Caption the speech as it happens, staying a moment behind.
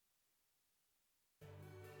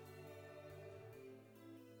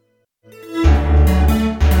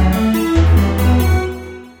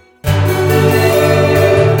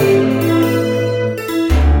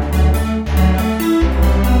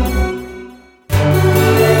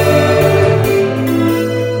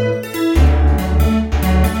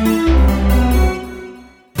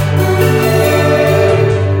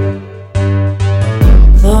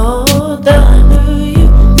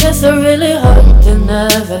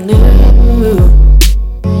I knew.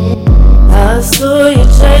 I saw you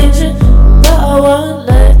changing, but I won't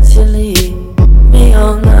let you leave me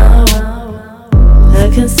on now. I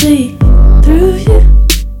can see through you.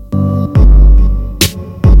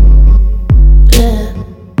 Yeah,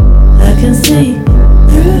 I can see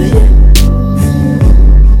through you.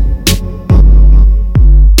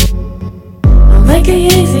 I'll make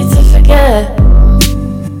it easy to forget.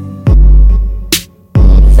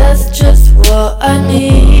 That's just what I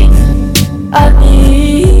need. I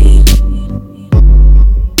need.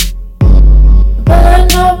 But I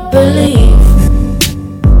don't believe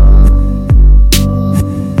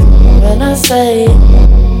when I say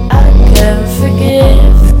I can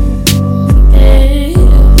forgive.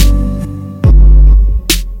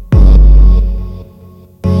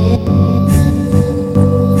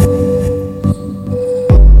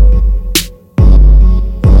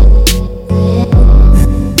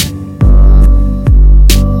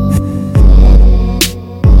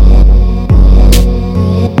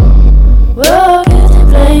 Well, get to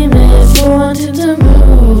blame me if you wanted to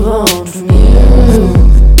move on from you.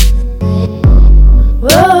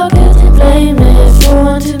 Well, get to blame me if you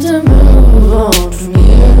wanted to move on from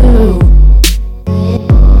you.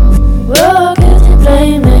 Well, get to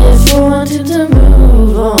blame me if you wanted to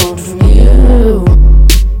move on from you.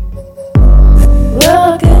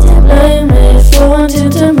 Well, get to blame me if you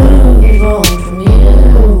wanted to move on from you.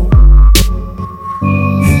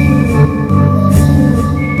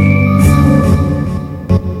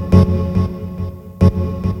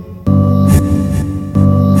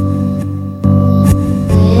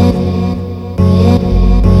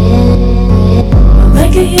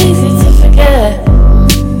 Make it easy to forget.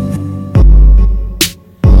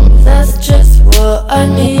 That's just what I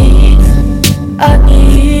need. I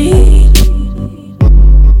need.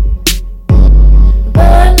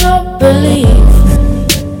 But I don't believe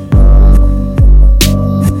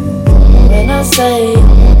when I say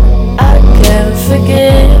I can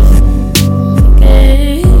forgive.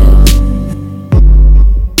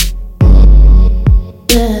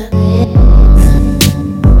 Yeah.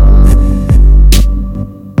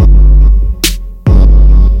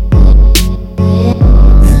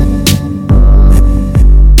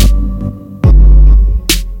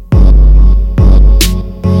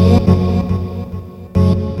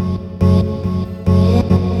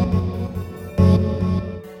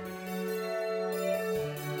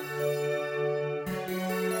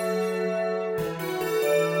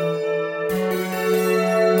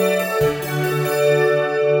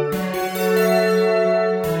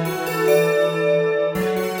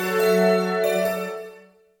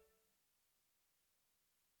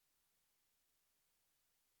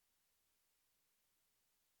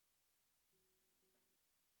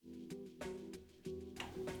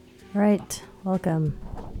 All right, welcome.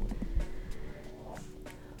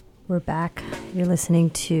 We're back. You're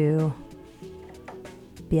listening to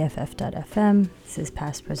BFF.FM. This is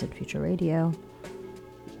Past, Present, Future Radio.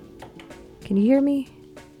 Can you hear me?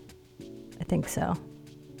 I think so.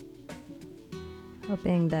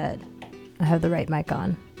 Hoping that I have the right mic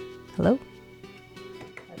on. Hello?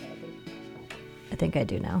 I think I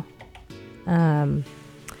do now.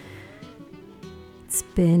 It's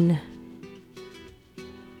been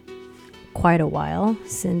quite a while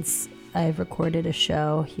since I've recorded a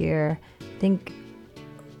show here. I think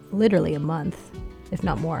literally a month, if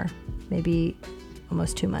not more, maybe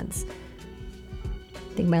almost 2 months.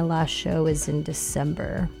 I think my last show is in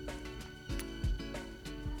December,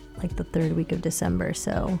 like the third week of December.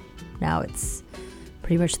 So now it's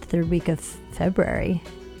pretty much the third week of February.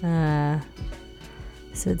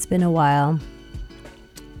 So it's been a while.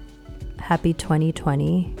 Happy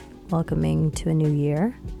 2020, welcoming to a new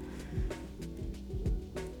year.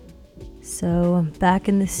 So I'm back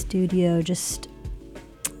in the studio, just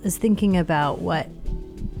was thinking about what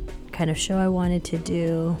kind of show I wanted to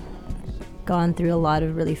do. Gone through a lot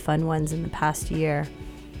of really fun ones in the past year.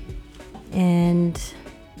 And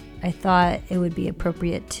I thought it would be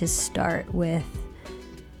appropriate to start with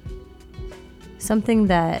something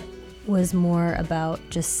that was more about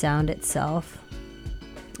just sound itself.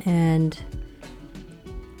 And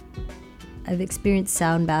I've experienced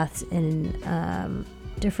sound baths in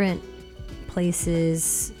different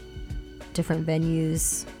places, different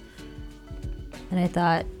venues, and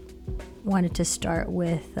I wanted to start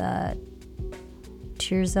with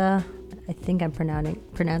Tirza. I think I'm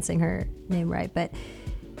pronouncing her name right, but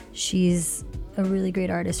she's a really great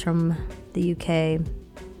artist from the UK,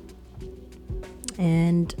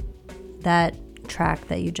 and that track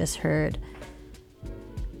that you just heard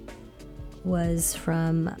was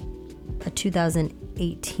from a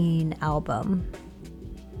 2018 album.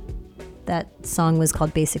 that song was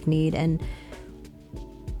called Basic Need, and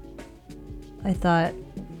I thought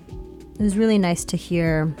it was really nice to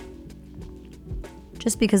hear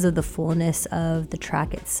just because of the fullness of the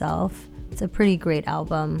track itself. It's a pretty great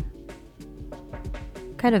album.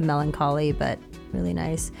 Kind of melancholy, but really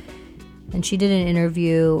nice. And she did an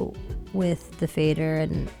interview with The Fader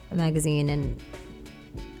and a magazine, and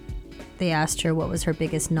they asked her what was her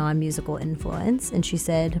biggest non-musical influence, and she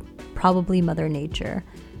said, probably Mother Nature.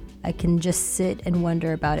 I can just sit and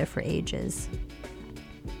wonder about it for ages.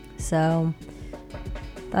 So,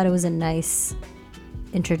 thought it was a nice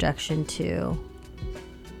introduction to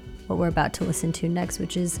what we're about to listen to next,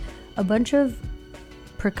 which is a bunch of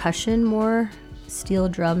percussion, more steel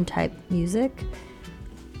drum type music.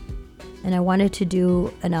 And I wanted to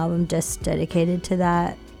do an album just dedicated to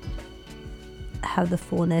that, have the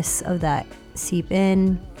fullness of that seep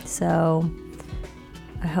in. So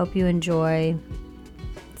I hope you enjoy.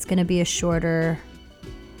 It's going to be a shorter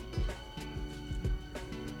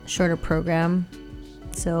program,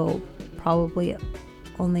 so probably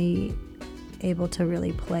only able to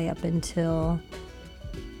really play up until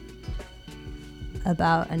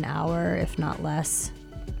about an hour, if not less.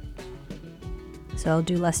 So I'll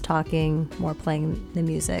do less talking, more playing the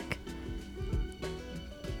music.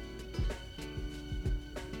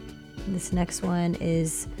 This next one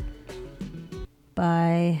is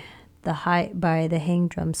by the Hang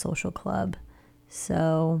Drum Social Club.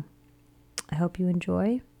 So I hope you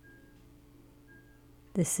enjoy.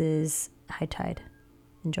 This is High Tide.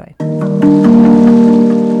 Enjoy.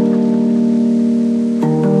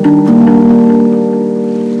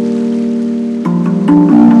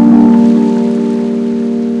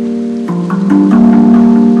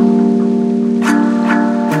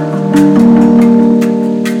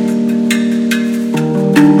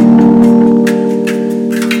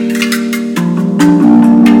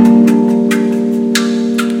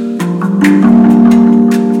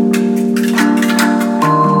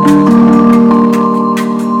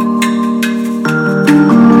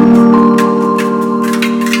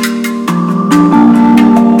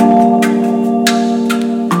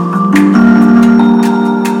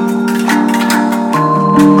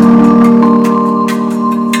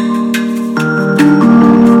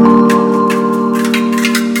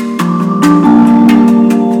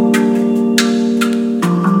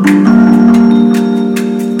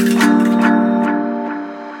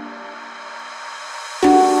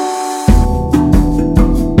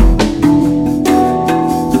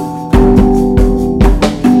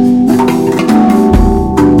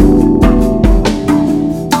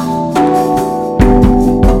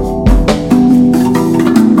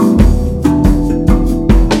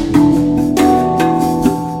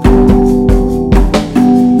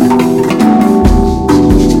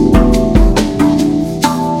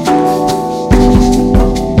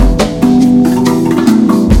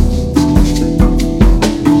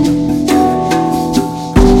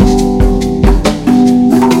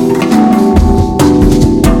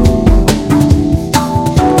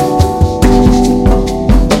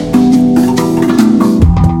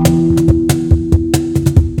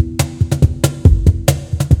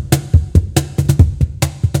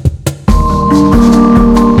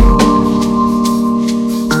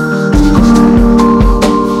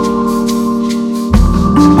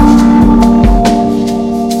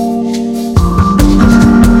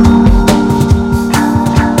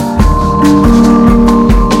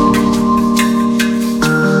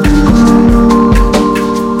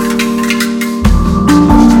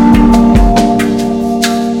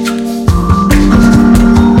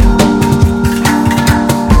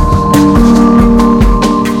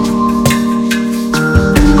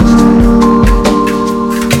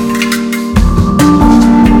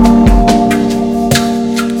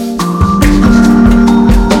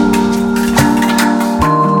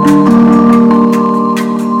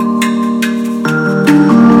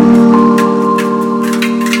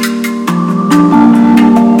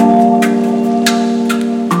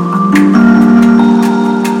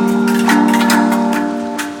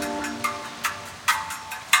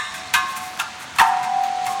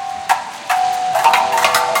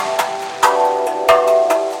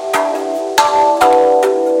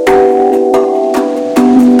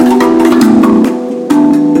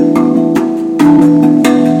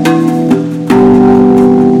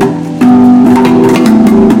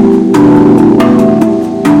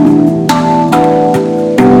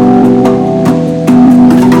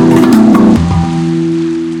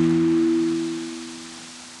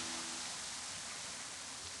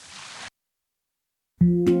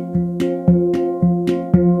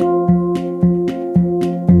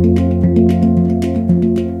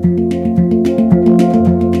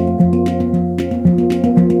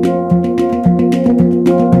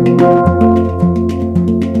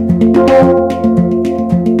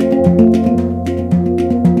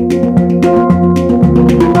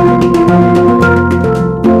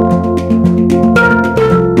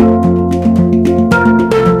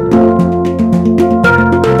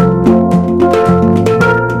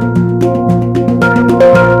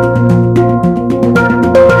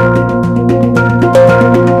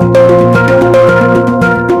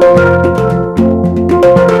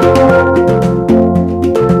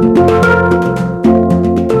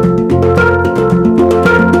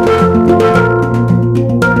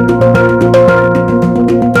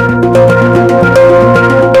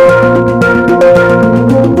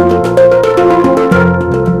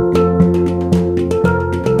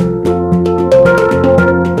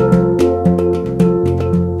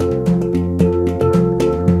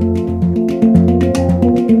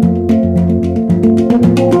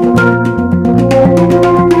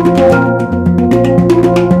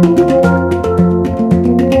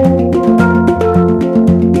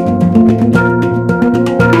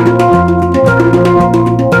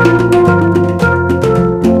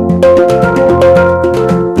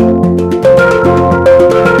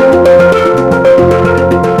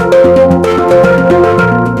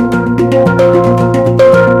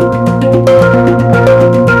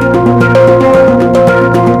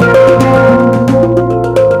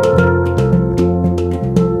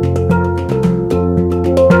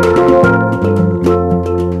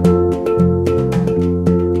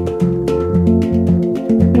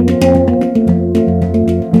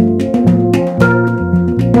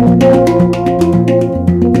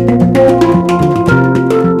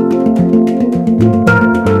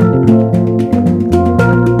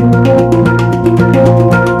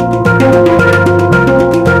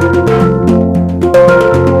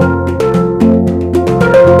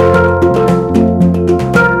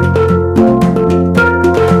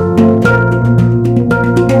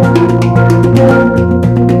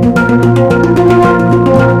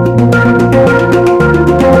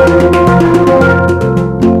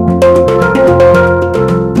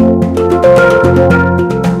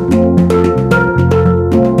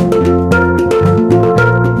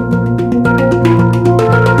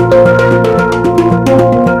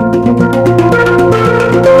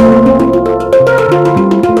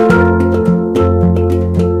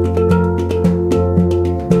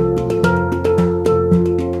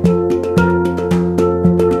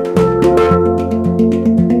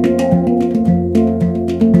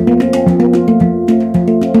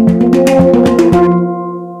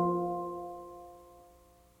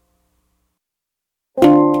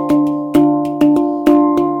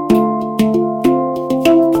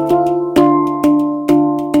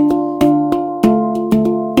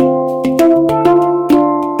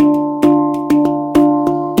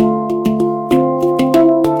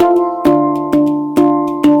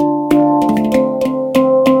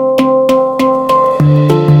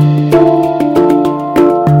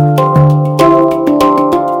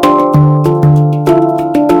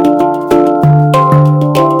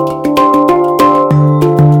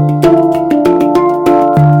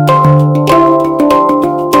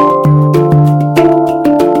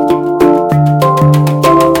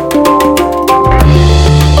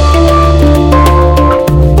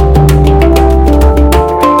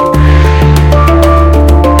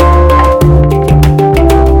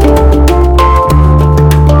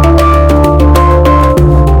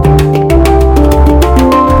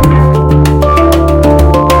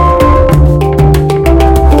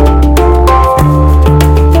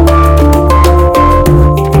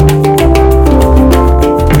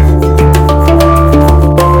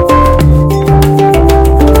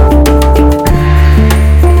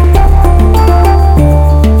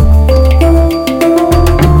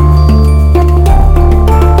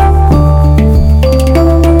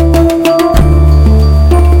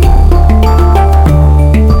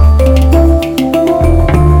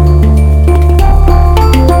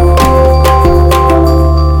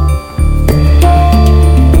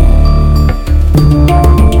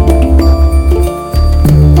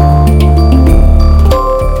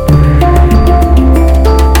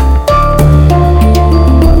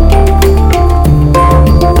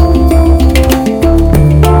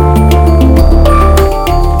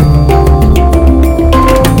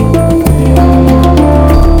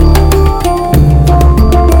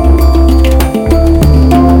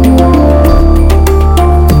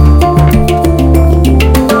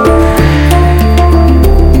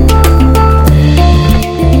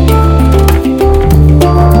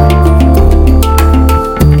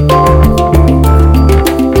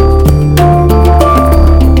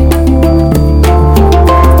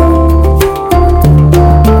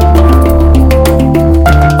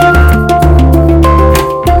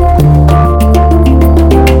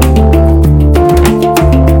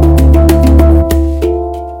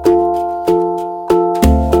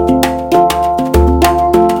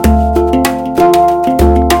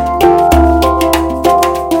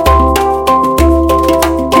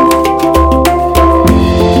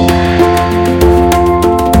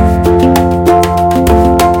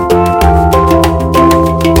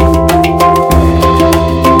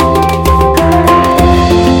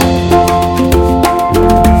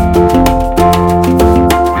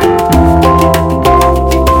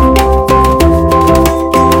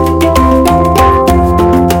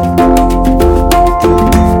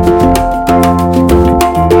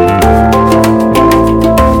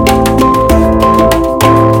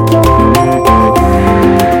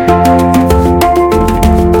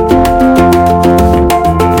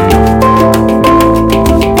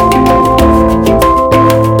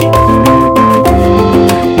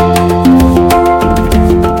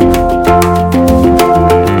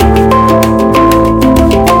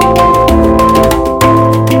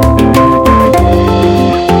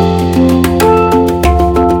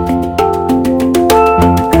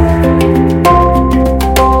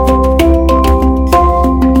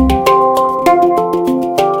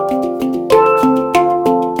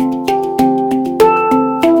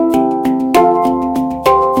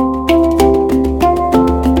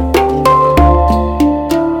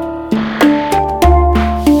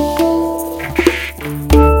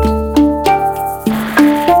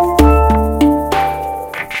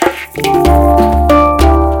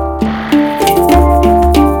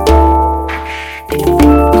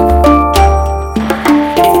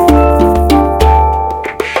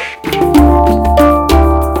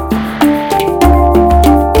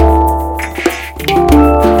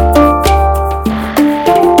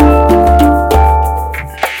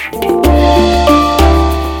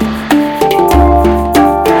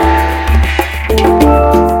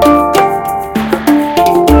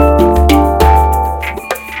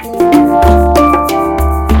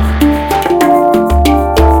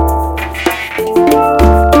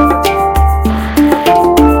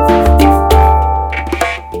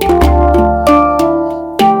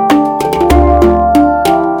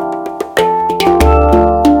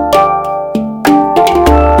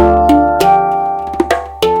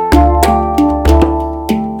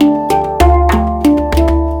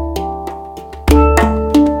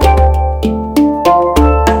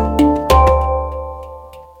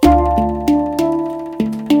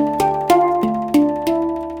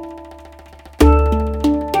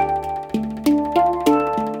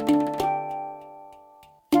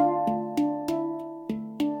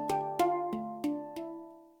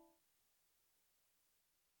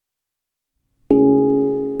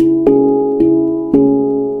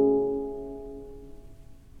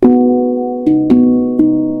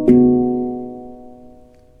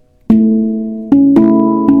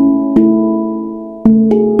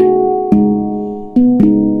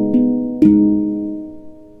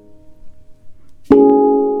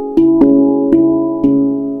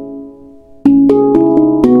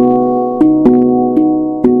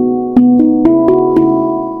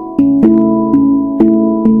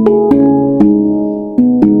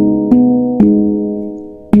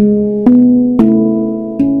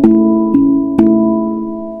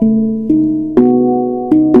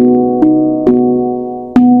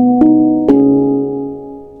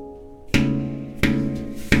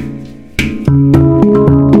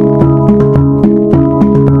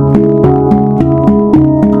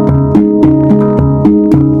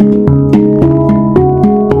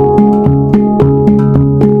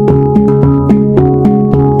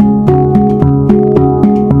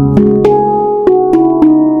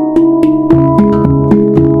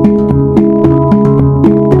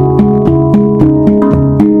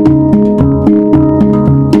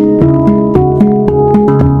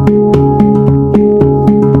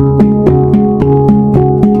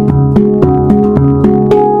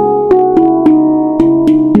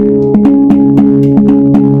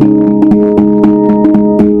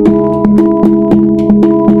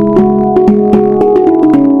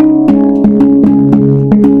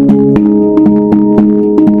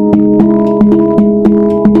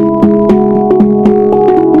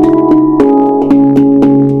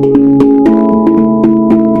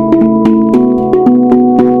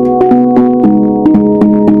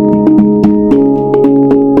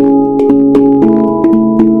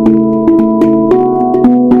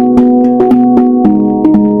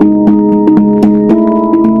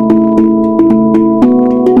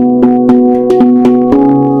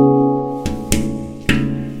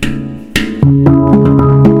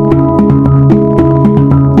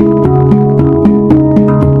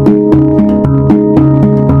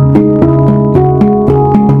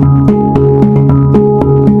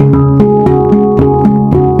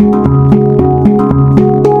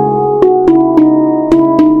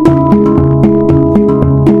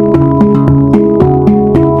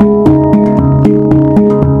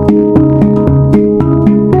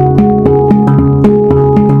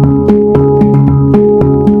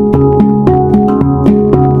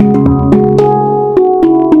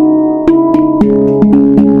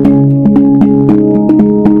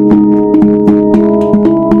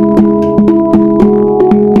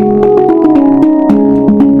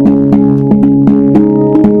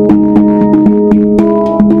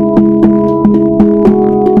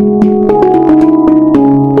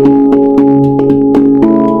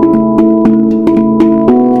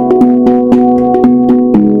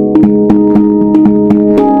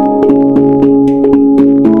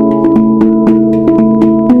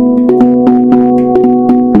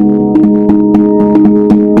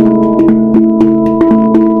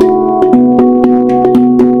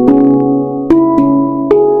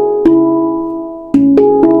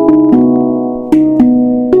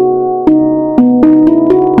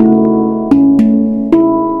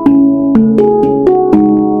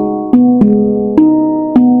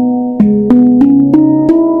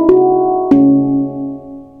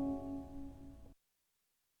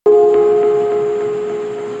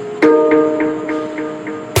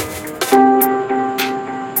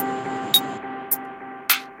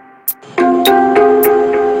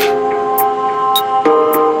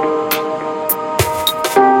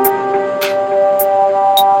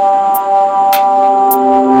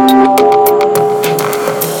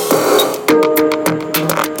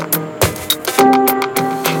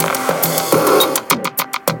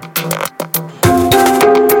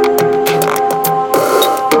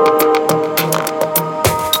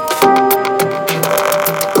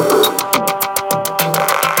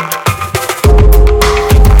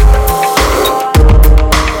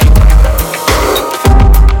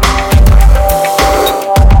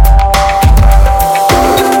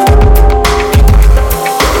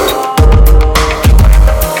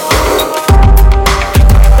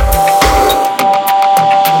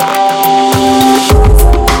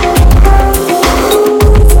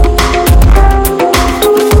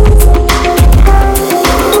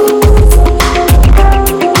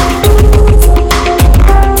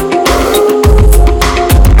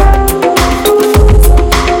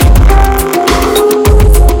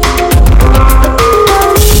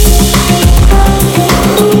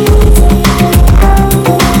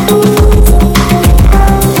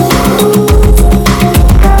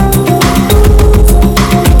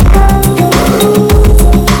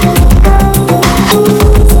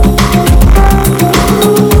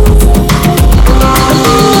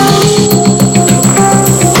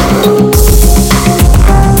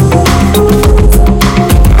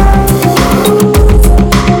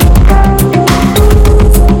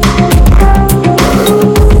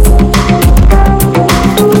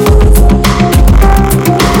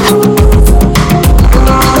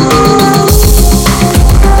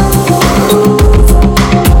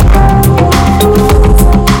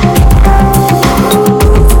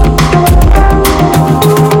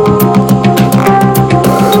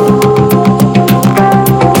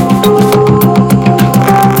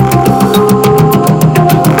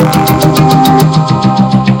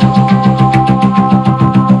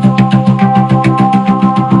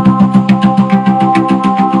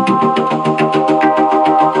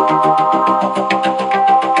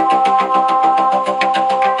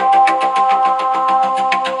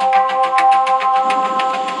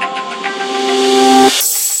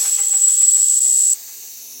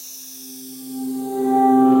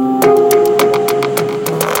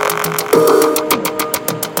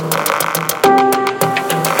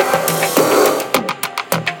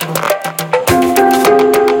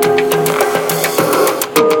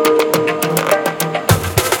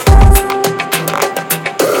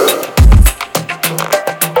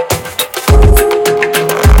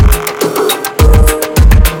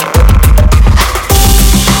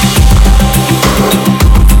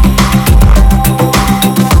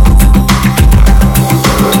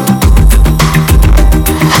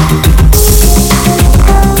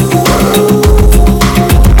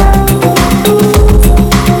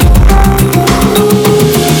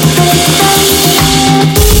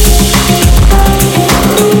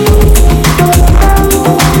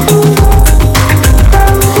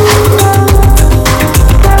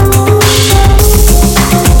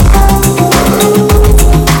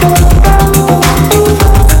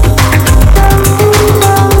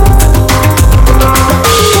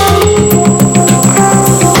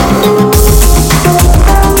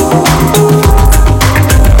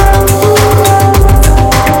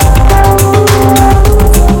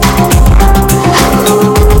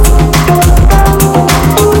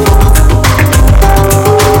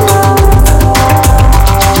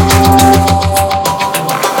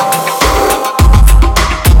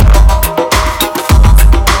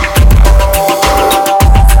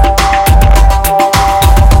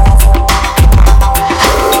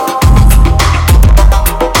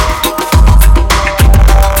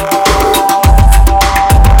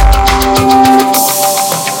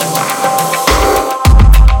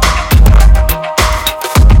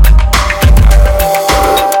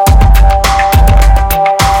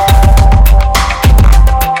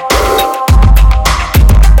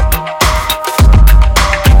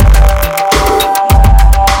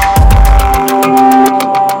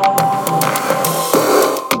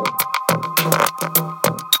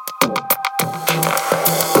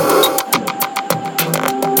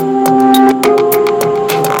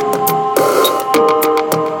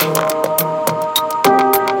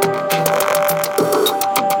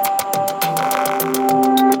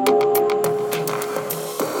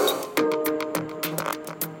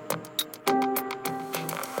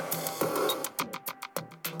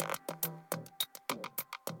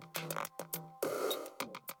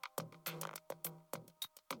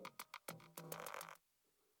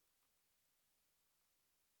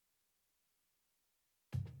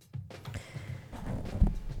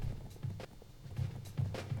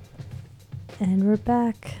 And we're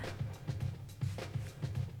back.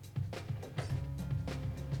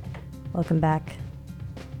 Welcome back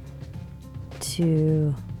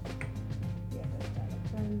to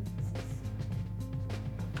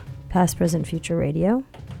Past, Present, Future Radio.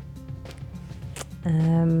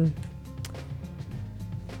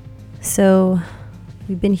 So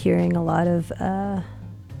we've been hearing a lot of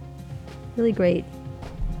really great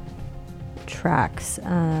tracks.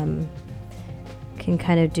 Can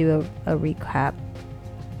kind of do a recap.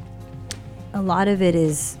 A lot of it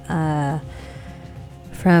is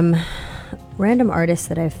from random artists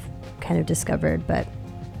that I've kind of discovered, but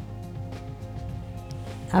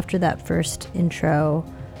after that first intro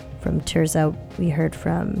from Tirza, we heard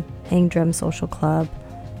from Hang Drum Social Club,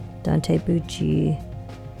 Dante Bucci,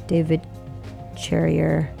 David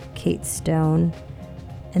Cherrier, Kate Stone,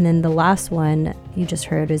 and then the last one you just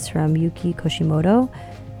heard is from Yuki Koshimoto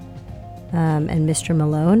and Mr.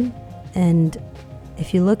 Malone. And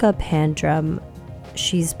if you look up Hand Drum,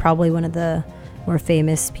 she's probably one of the more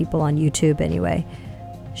famous people on YouTube anyway.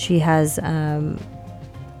 She has a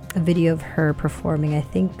video of her performing, I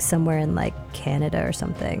think somewhere in like Canada or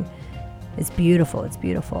something. It's beautiful, it's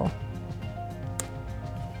beautiful.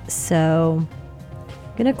 So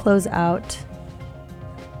I'm gonna close out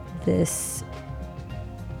this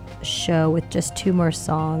show with just two more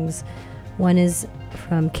songs. One is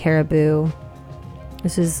from Caribou.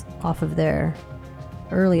 This is off of their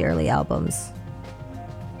early albums.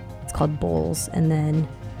 It's called Bowls. And then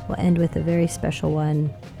we'll end with a very special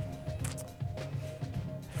one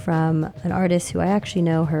from an artist who I actually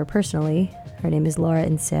know her personally. Her name is Laura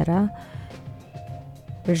Insera,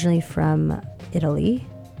 originally from Italy.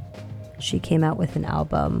 She came out with an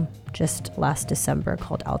album just last December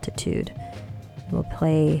called Altitude. We'll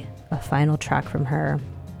play a final track from her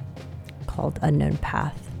called Unknown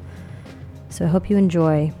Path. So I hope you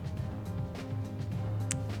enjoy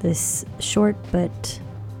this short but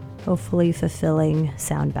hopefully fulfilling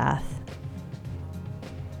sound bath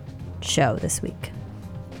show this week.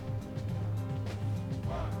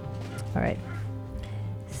 All right.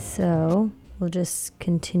 So we'll just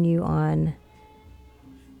continue on.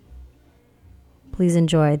 Please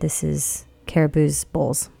enjoy. This is Caribou's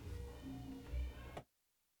Bowls.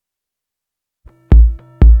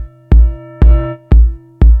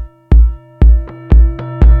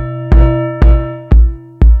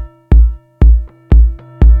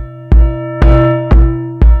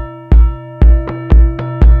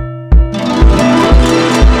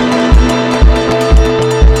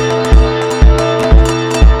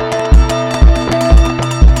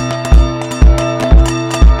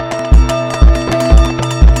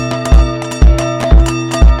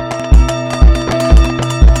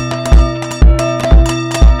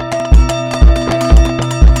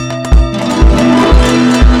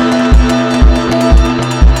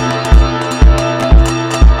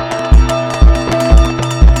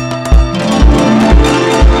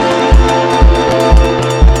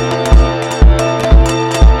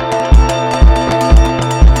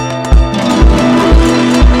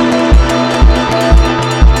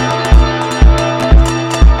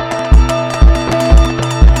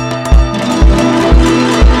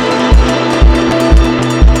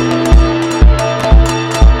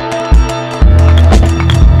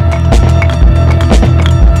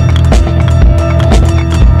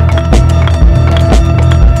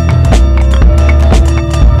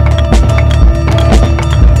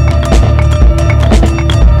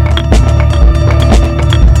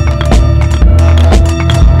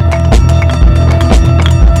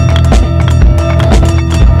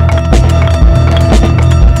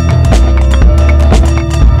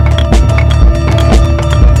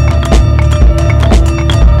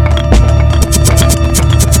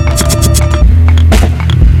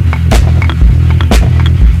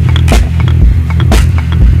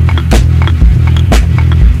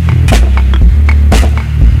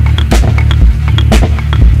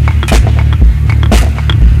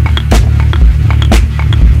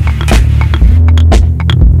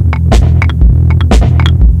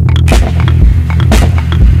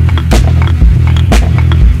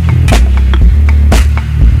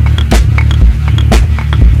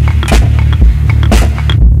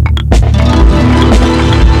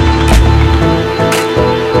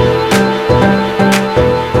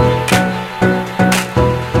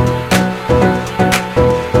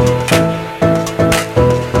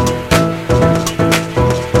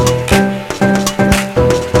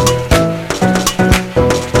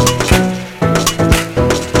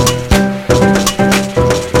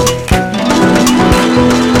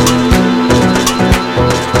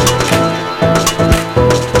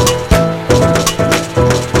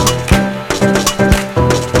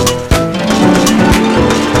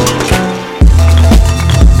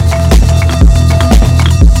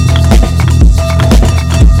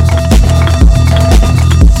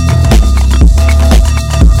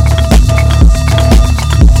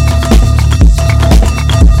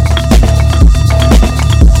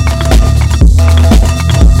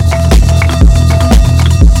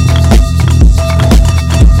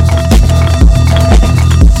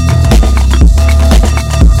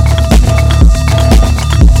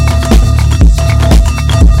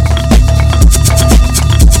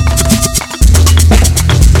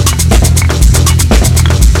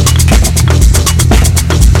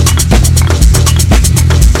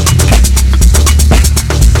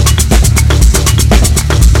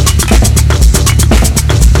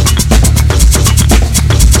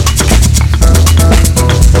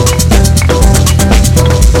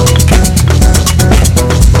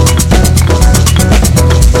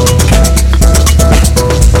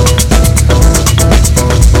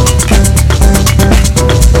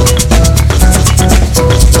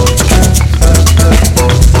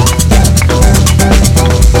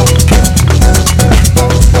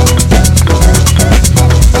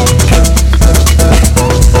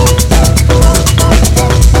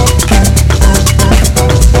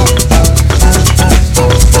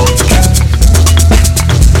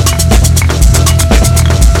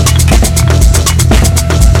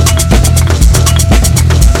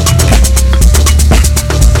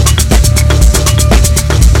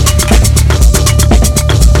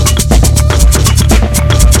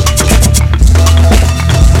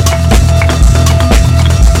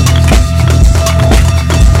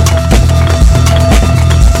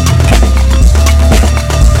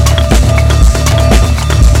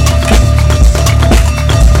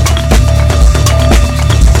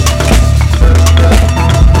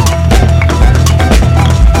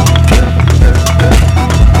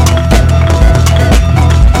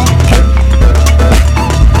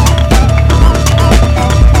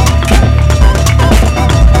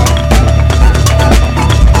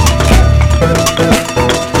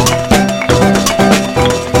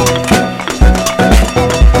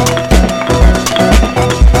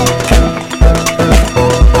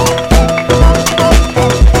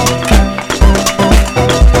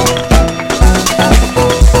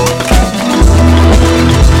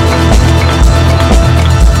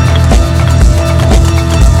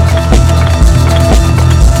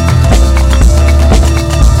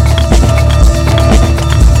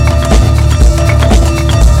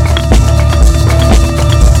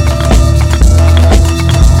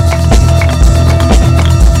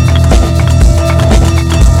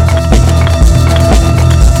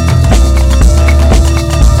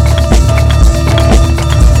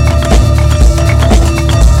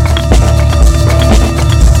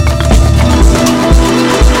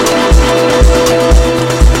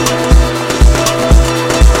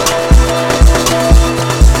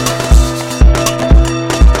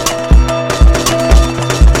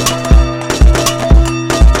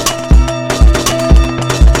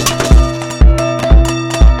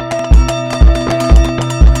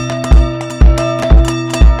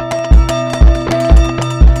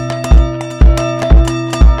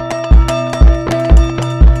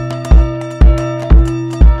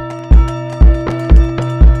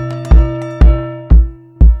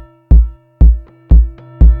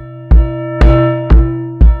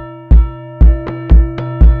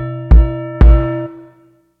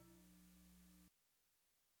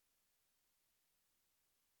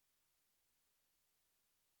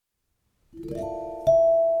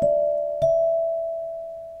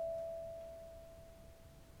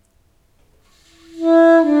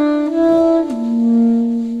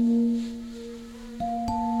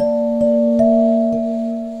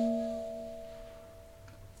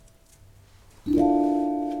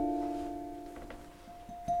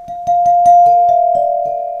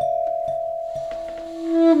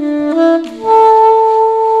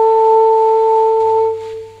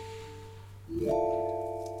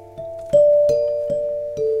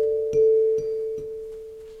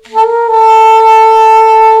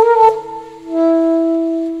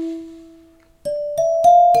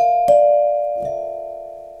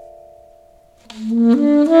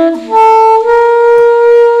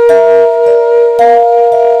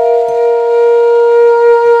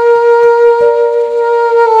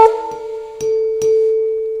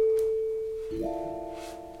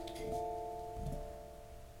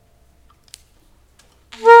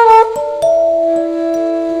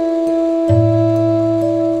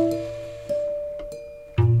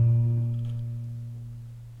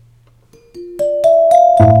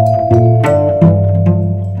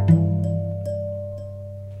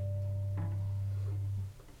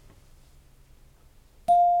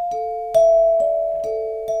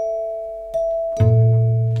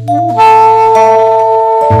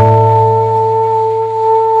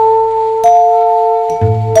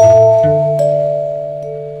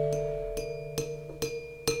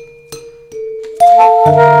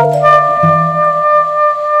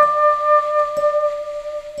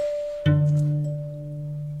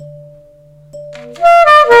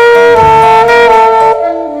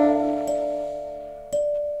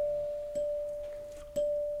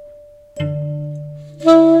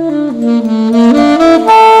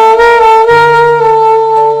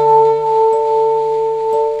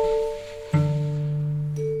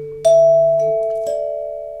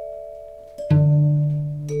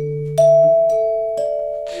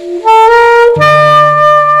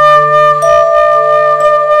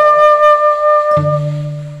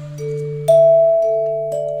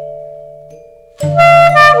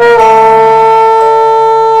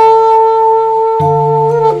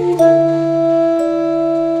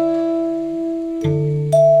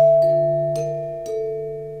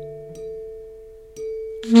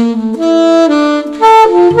 Mm-hmm.